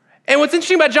 And what's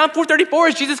interesting about John 4:34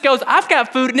 is Jesus goes, I've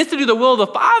got food and it's to do the will of the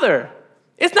Father.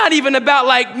 It's not even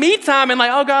about me time and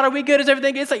oh God, are we good? Is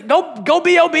everything good? It's like, go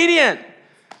be obedient.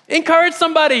 Encourage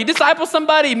somebody, disciple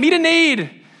somebody, meet a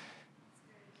need.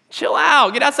 Chill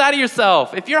out, get outside of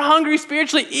yourself. If you're hungry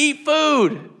spiritually, eat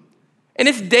food. And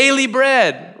it's daily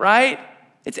bread, right?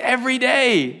 It's every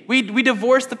day. We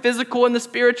divorce the physical and the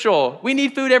spiritual. We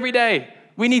need food every day.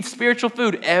 We need spiritual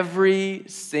food every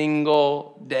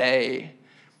single day.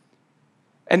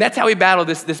 And that's how we battle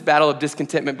this battle of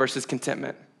discontentment versus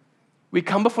contentment. We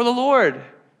come before the Lord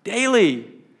daily. I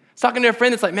was talking to a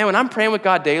friend that's like, man, when I'm praying with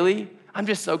God daily, I'm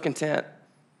just so content.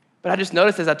 But I just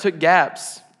noticed as I took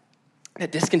gaps,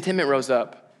 that discontentment rose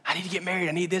up. I need to get married.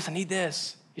 I need this. I need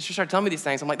this. He just started telling me these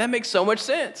things. I'm like, that makes so much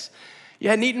sense. You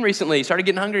hadn't eaten recently. You started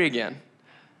getting hungry again.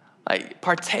 Like,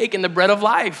 partake in the bread of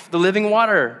life, the living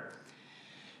water.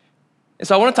 And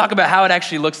so I want to talk about how it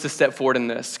actually looks to step forward in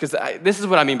this, because this is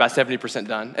what I mean by 70%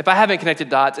 done. If I haven't connected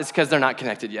dots, it's because they're not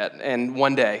connected yet, and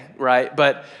one day, right?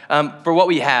 But for what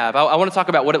we have, I want to talk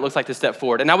about what it looks like to step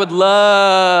forward. And I would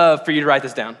love for you to write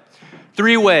this down.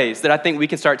 3 ways that I think we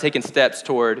can start taking steps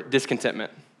toward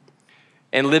discontentment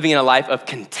and living in a life of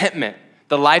contentment.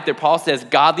 The life that Paul says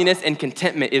godliness and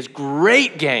contentment is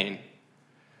great gain.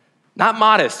 Not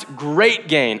modest, great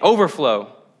gain,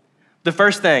 overflow. The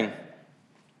first thing,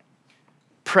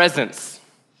 presents.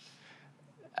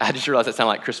 I just realized that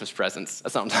sounded like Christmas presents.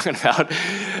 That's not what I'm talking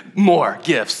about. More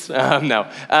gifts.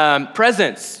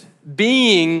 Presents.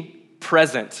 Being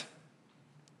present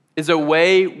is a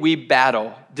way we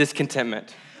battle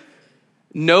discontentment.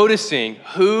 Noticing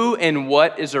who and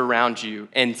what is around you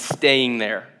and staying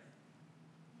there.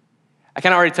 I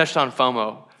kind of already touched on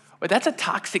FOMO, but that's a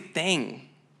toxic thing.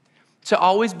 To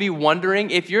always be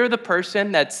wondering if you're the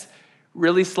person that's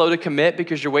really slow to commit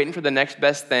because you're waiting for the next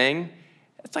best thing.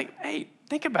 It's like, hey,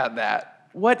 think about that.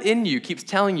 What in you keeps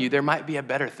telling you there might be a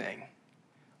better thing?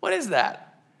 What is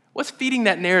that? What's feeding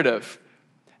that narrative?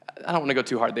 I don't want to go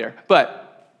too hard there,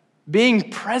 but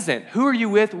being present. Who are you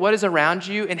with? What is around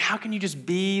you? And how can you just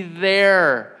be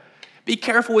there? Be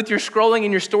careful with your scrolling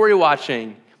and your story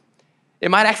watching. It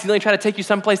might accidentally try to take you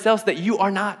someplace else that you are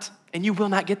not, and you will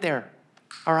not get there.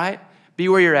 All right? Be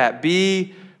where you're at.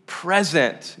 Be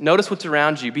present. Notice what's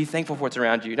around you. Be thankful for what's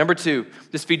around you. Number 2,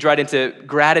 this feeds right into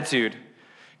gratitude.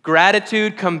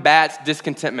 Gratitude combats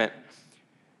discontentment.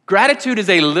 Gratitude is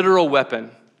a literal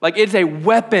weapon. Like, it's a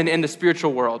weapon in the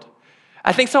spiritual world.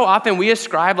 I think so often we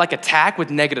ascribe like attack with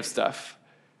negative stuff.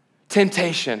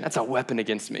 Temptation, that's a weapon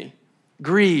against me.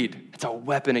 Greed, it's a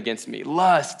weapon against me.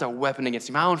 Lust, it's a weapon against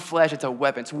me. My own flesh, it's a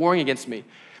weapon. It's warring against me.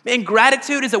 Man,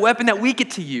 gratitude is a weapon that we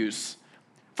get to use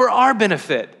for our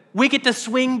benefit. We get to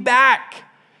swing back.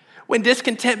 When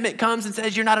discontentment comes and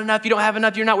says, you're not enough, you don't have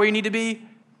enough, you're not where you need to be,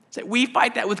 we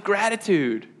fight that with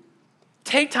gratitude.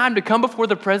 Take time to come before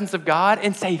the presence of God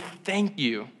and say thank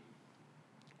you.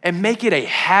 And make it a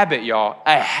habit, y'all,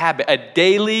 a habit, a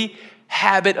daily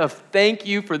habit of thank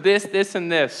you for this, this,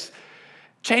 and this.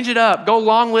 Change it up. Go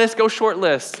long list, go short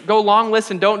list. Go long list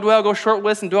and don't dwell. Go short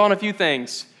list and dwell on a few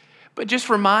things. But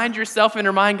just remind yourself and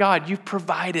remind God, you've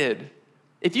provided.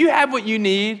 If you have what you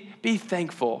need, be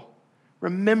thankful.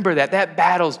 Remember that. That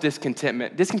battles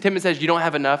discontentment. Discontentment says you don't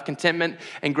have enough. Contentment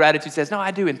and gratitude says, no, I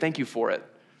do, and thank you for it.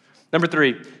 Number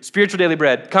 3, spiritual daily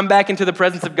bread. Come back into the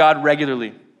presence of God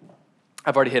regularly.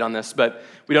 I've already hit on this, but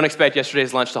we don't expect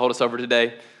yesterday's lunch to hold us over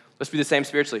today. Let's be the same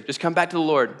spiritually. Just come back to the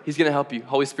Lord. He's going to help you.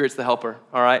 Holy Spirit's the helper,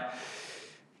 all right?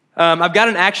 I've got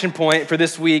an action point for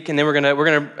this week, and then we're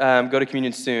gonna go to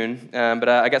communion soon, but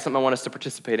I got something I want us to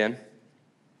participate in.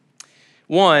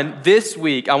 1, this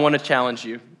week, I want to challenge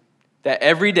you that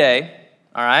every day,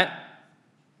 all right?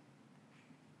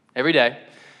 Every day,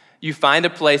 you find a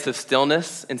place of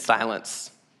stillness and silence.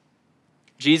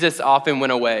 Jesus often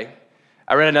went away.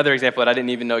 I read another example that I didn't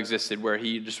even know existed where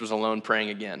he just was alone praying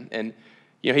again. And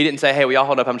he didn't say, hey, we all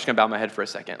hold up, I'm just gonna bow my head for a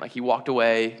second. Like, he walked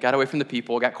away, got away from the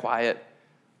people, got quiet,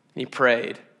 and he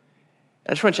prayed. And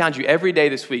I just wanna challenge you, every day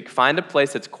this week, find a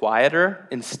place that's quieter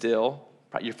and still,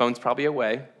 your phone's probably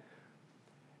away,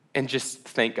 and just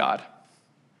thank God.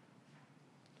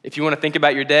 If you wanna think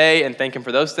about your day and thank him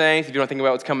for those things, if you wanna think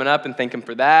about what's coming up and thank him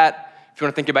for that, if you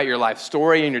wanna think about your life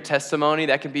story and your testimony,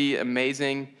 that can be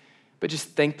amazing. But just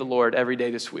thank the Lord every day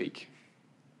this week.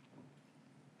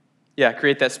 Yeah,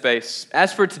 create that space.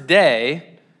 As for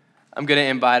today, I'm going to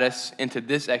invite us into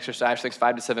this exercise for the next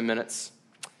 5 to 7 minutes.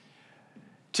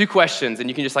 2 questions, and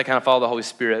you can just kind of follow the Holy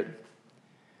Spirit.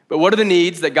 But what are the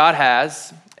needs that God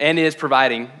has and is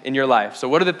providing in your life? So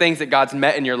what are the things that God's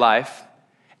met in your life?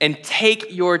 And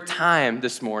take your time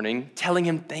this morning telling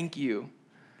him thank you.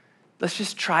 Let's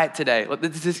just try it today.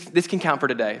 This can count for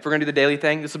today. If we're gonna do the daily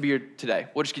thing, this will be your today.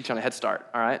 We'll just get you on a head start,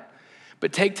 all right?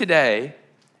 But take today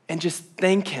and just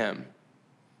thank him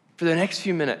for the next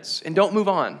few minutes. And don't move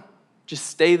on. Just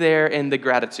stay there in the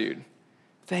gratitude.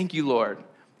 Thank you, Lord.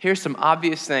 Here's some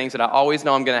obvious things that I always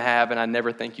know I'm gonna have and I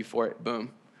never thank you for it.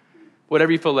 Boom.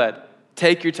 Whatever you feel led.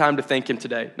 Take your time to thank him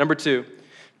today. Number 2,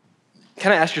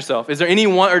 kind of ask yourself, is there any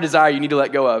want or desire you need to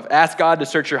let go of? Ask God to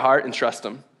search your heart and trust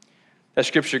him. That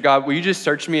scripture, God, will you just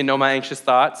search me and know my anxious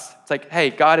thoughts? It's like, hey,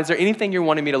 God, is there anything you're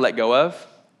wanting me to let go of?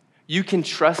 You can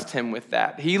trust him with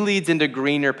that. He leads into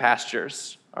greener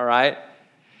pastures, all right?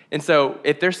 And so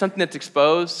if there's something that's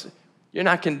exposed, you're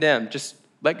not condemned. Just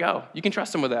let go. You can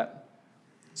trust him with that.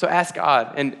 So ask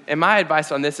God. And my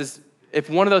advice on this is, if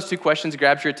one of those 2 questions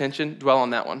grabs your attention, dwell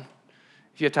on that one.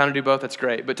 If you have time to do both, that's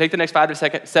great. But take the next 5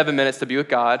 to 7 minutes to be with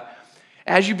God.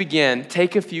 As you begin,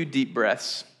 take a few deep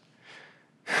breaths.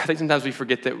 I think sometimes we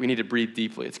forget that we need to breathe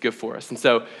deeply. It's good for us. And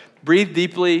so breathe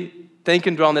deeply, think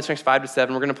and dwell on this next 5 to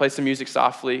 7. We're going to play some music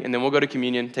softly, and then we'll go to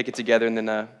communion, take it together, and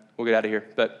then we'll get out of here.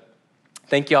 But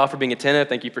thank you all for being attentive.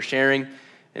 Thank you for sharing,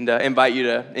 and invite you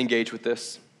to engage with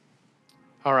this.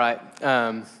 All right.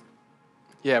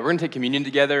 We're going to take communion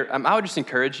together. I would just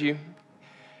encourage you,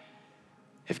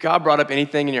 if God brought up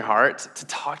anything in your heart, to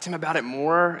talk to him about it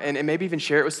more and maybe even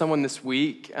share it with someone this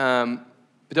week.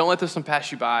 But don't let this one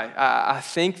pass you by. I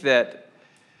think that,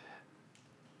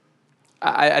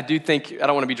 I do think, I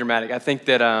don't want to be dramatic, I think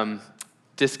that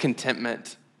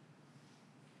discontentment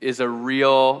is a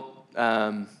real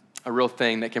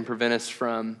thing that can prevent us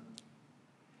from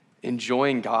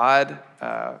enjoying God,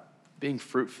 being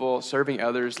fruitful, serving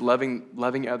others,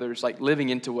 loving others, like living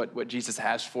into what Jesus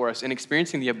has for us and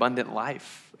experiencing the abundant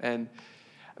life. And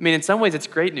I mean, in some ways, it's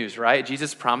great news, right?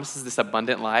 Jesus promises this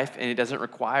abundant life, and it doesn't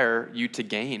require you to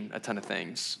gain a ton of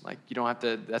things. Like, you don't have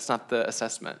to, that's not the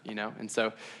assessment, you know? And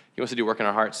so he wants to do work in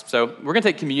our hearts. So we're going to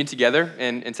take communion together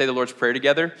and say the Lord's Prayer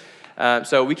together.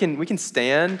 So we can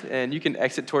stand, and you can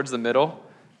exit towards the middle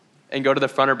and go to the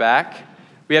front or back.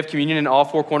 We have communion in all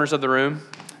 4 corners of the room.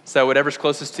 So whatever's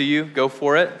closest to you, go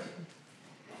for it.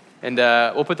 And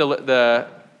we'll put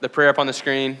the prayer up on the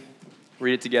screen,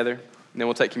 read it together, and then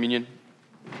we'll take communion.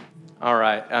 All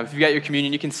right. If you've got your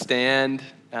communion, you can stand.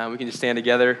 We can just stand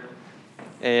together.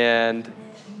 And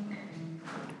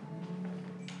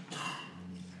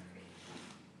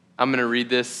I'm going to read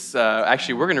this.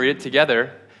 Actually, we're going to read it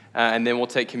together, and then we'll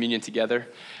take communion together.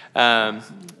 All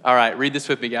right. Read this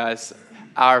with me, guys.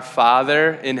 Our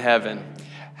Father in heaven,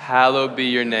 hallowed be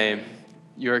your name.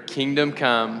 Your kingdom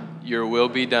come, your will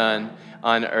be done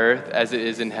on earth as it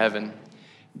is in heaven.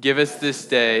 Give us this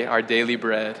day our daily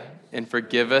bread, and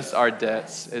forgive us our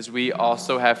debts as we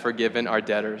also have forgiven our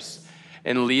debtors.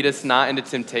 And lead us not into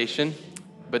temptation,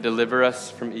 but deliver us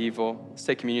from evil. Let's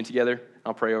take communion together.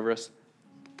 I'll pray over us.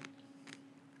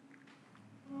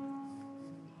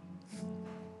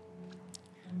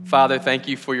 Father, thank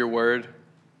you for your word.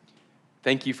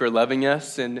 Thank you for loving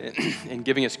us and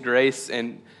giving us grace,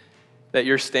 and that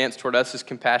your stance toward us is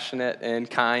compassionate and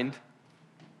kind.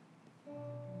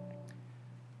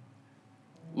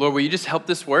 Lord, will you just help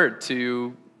this word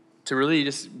to really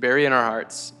just bury in our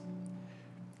hearts?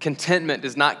 Contentment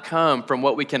does not come from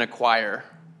what we can acquire.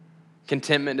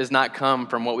 Contentment does not come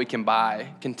from what we can buy.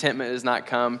 Contentment does not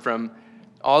come from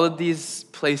all of these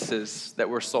places that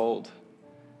we're sold.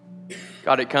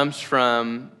 God, it comes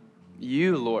from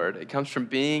you, Lord. It comes from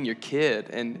being your kid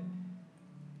and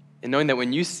knowing that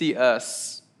when you see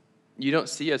us, you don't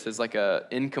see us as like an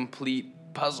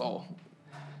incomplete puzzle.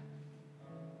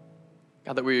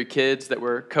 God, that we're your kids, that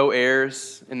we're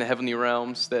co-heirs in the heavenly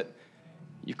realms, that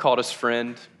you called us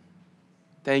friend.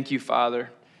 Thank you,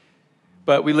 Father.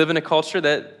 But we live in a culture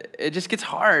that it just gets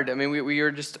hard. I mean, we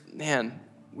are just,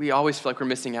 we always feel like we're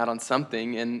missing out on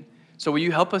something. And so will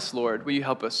you help us, Lord? Will you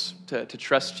help us to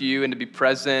trust you and to be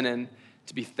present and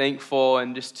to be thankful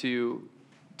and just to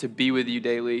be with you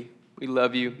daily? We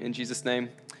love you in Jesus' name.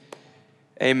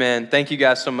 Amen. Thank you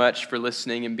guys so much for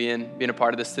listening and being a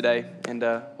part of this today. And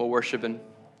we'll worship and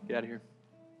get out of here.